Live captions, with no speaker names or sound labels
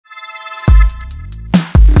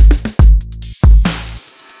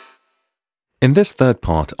In this third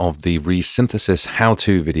part of the Resynthesis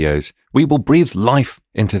how-to videos, we will breathe life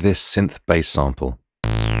into this synth bass sample.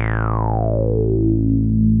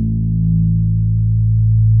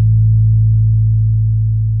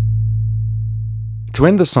 To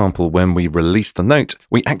end the sample when we release the note,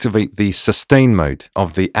 we activate the sustain mode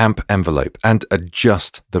of the amp envelope and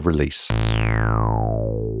adjust the release.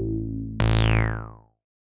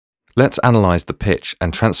 Let's analyze the pitch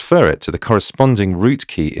and transfer it to the corresponding root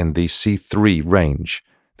key in the C3 range.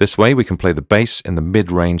 This way we can play the bass in the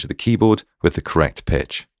mid-range of the keyboard with the correct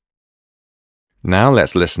pitch. Now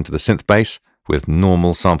let's listen to the synth bass with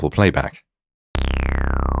normal sample playback.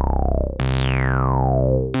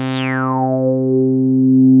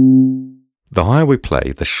 The higher we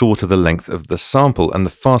play, the shorter the length of the sample and the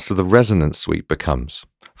faster the resonance sweep becomes.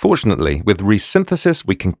 Fortunately, with resynthesis,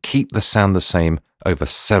 we can keep the sound the same over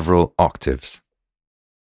several octaves.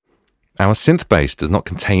 Our synth bass does not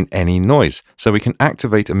contain any noise, so we can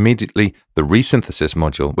activate immediately the resynthesis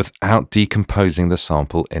module without decomposing the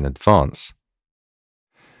sample in advance.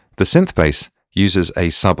 The synth bass uses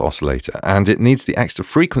a sub-oscillator, and it needs the extra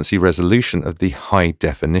frequency resolution of the high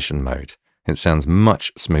definition mode. It sounds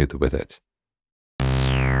much smoother with it.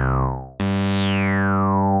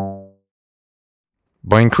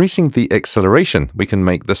 By increasing the acceleration, we can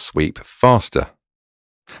make the sweep faster.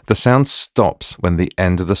 The sound stops when the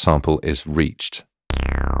end of the sample is reached.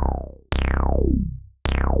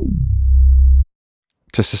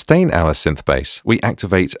 To sustain our synth bass, we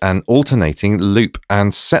activate an alternating loop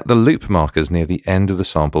and set the loop markers near the end of the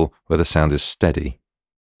sample where the sound is steady.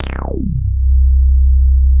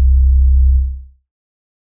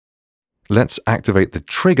 Let's activate the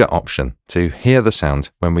trigger option to hear the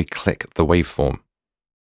sound when we click the waveform.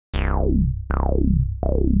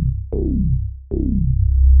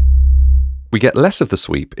 We get less of the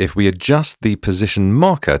sweep if we adjust the position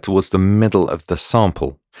marker towards the middle of the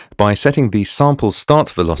sample. By setting the sample start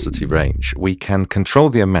velocity range, we can control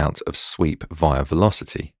the amount of sweep via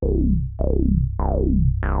velocity.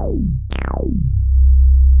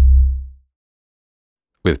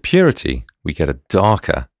 With purity, we get a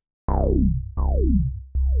darker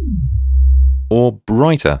or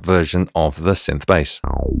brighter version of the synth bass.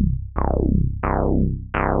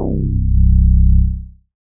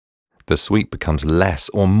 The sweep becomes less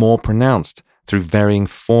or more pronounced through varying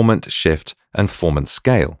formant shift and formant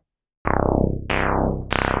scale.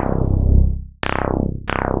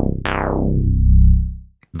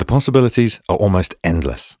 The possibilities are almost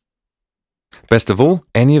endless. Best of all,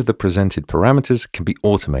 any of the presented parameters can be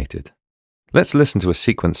automated. Let's listen to a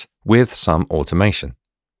sequence with some automation.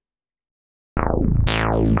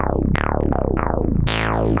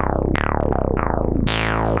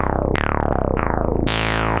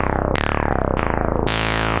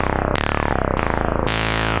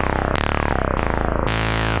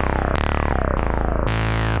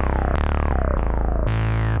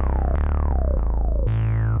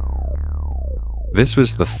 This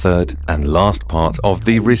was the third and last part of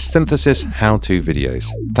the Resynthesis how-to videos.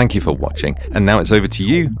 Thank you for watching, and now it's over to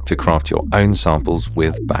you to craft your own samples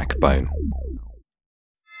with Backbone.